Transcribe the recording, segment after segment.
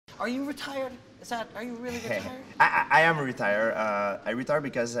Are you retired? Are you really retired? I am retired. I retired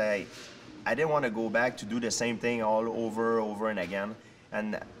because I didn't want to go back to do the same thing all over and again.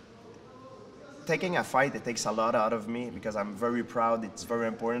 And taking a fight, it takes a lot out of me because I'm very proud. It's very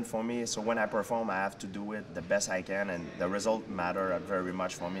important for me. So when I perform, I have to do it the best I can, and the result matter very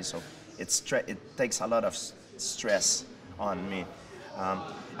much for me. So it takes a lot of stress on me.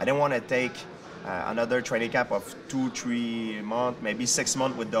 I didn't want to take another training camp of 2-3 months, maybe 6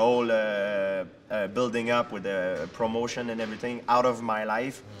 months with the whole building up with the promotion and everything out of my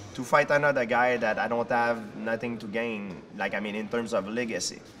life to fight another guy that I don't have nothing to gain, like, I mean, in terms of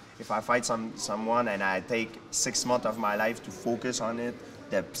legacy. If I fight someone and I take 6 months of my life to focus on it,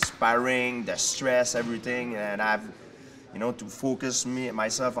 the sparring, the stress, everything, and I've, you know, to focus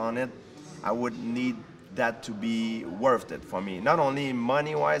myself on it, I would need that to be worth it for me. Not only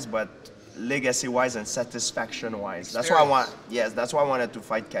money-wise, but legacy-wise and satisfaction-wise. That's why I want. Yes, that's why I wanted to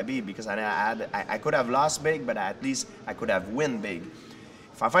fight Khabib, because I could have lost big, but at least I could have win big.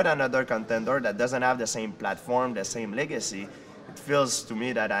 If I fight another contender that doesn't have the same platform, the same legacy, it feels to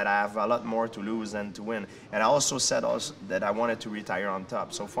me that I have a lot more to lose than to win. And I also said that I wanted to retire on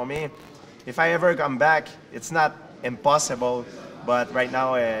top. So for me, if I ever come back, it's not impossible. But right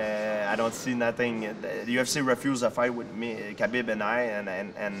now, I don't see nothing. The UFC refused a fight with me, Khabib and I,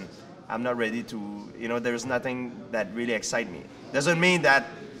 and I'm not ready to, you know, there's nothing that really excites me. Doesn't mean that,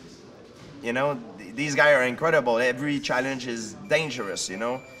 you know, these guys are incredible. Every challenge is dangerous, you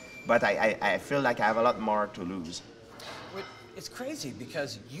know, but I feel like I have a lot more to lose. It's crazy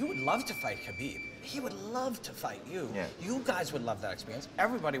because you would love to fight Khabib. He would love to fight you. Yeah. You guys would love that experience.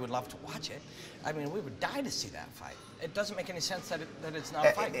 Everybody would love to watch it. I mean, we would die to see that fight. It doesn't make any sense that it's not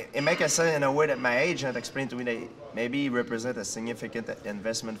a fight. It makes sense in a way that my agent explained to me that maybe he represents a significant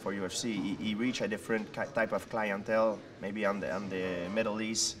investment for UFC. He reached a different type of clientele, maybe on the Middle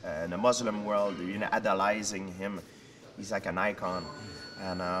East, in the Muslim world, you know, idolizing him. He's like an icon.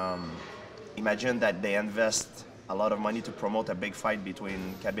 And imagine that they invest a lot of money to promote a big fight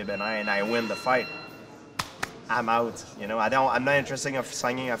between Khabib and I win the fight. I'm out. You know, I'm not interested in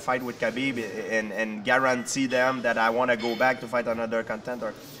signing a fight with Khabib and guarantee them that I want to go back to fight another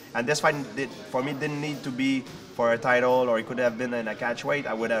contender. And this fight, for me, didn't need to be for a title, or it could have been in a catch weight.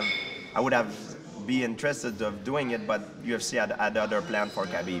 I would have be interested of doing it, but UFC had other plan for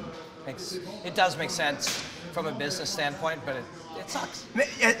Khabib. It does make sense from a business standpoint, but it sucks.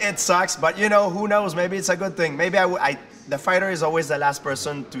 It sucks, but you know, who knows? Maybe it's a good thing. Maybe the fighter is always the last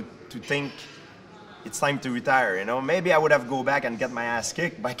person to think it's time to retire. You know, maybe I would have go back and get my ass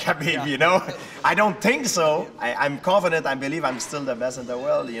kicked by Khabib. Yeah. You know, I don't think so. I'm confident. I believe I'm still the best in the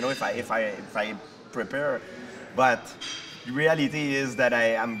world. You know, if I prepare, but the reality is that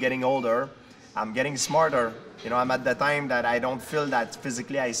I'm getting older. I'm getting smarter. You know, I'm at the time that I don't feel that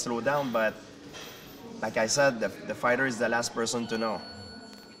physically I slow down, but like I said, the fighter is the last person to know.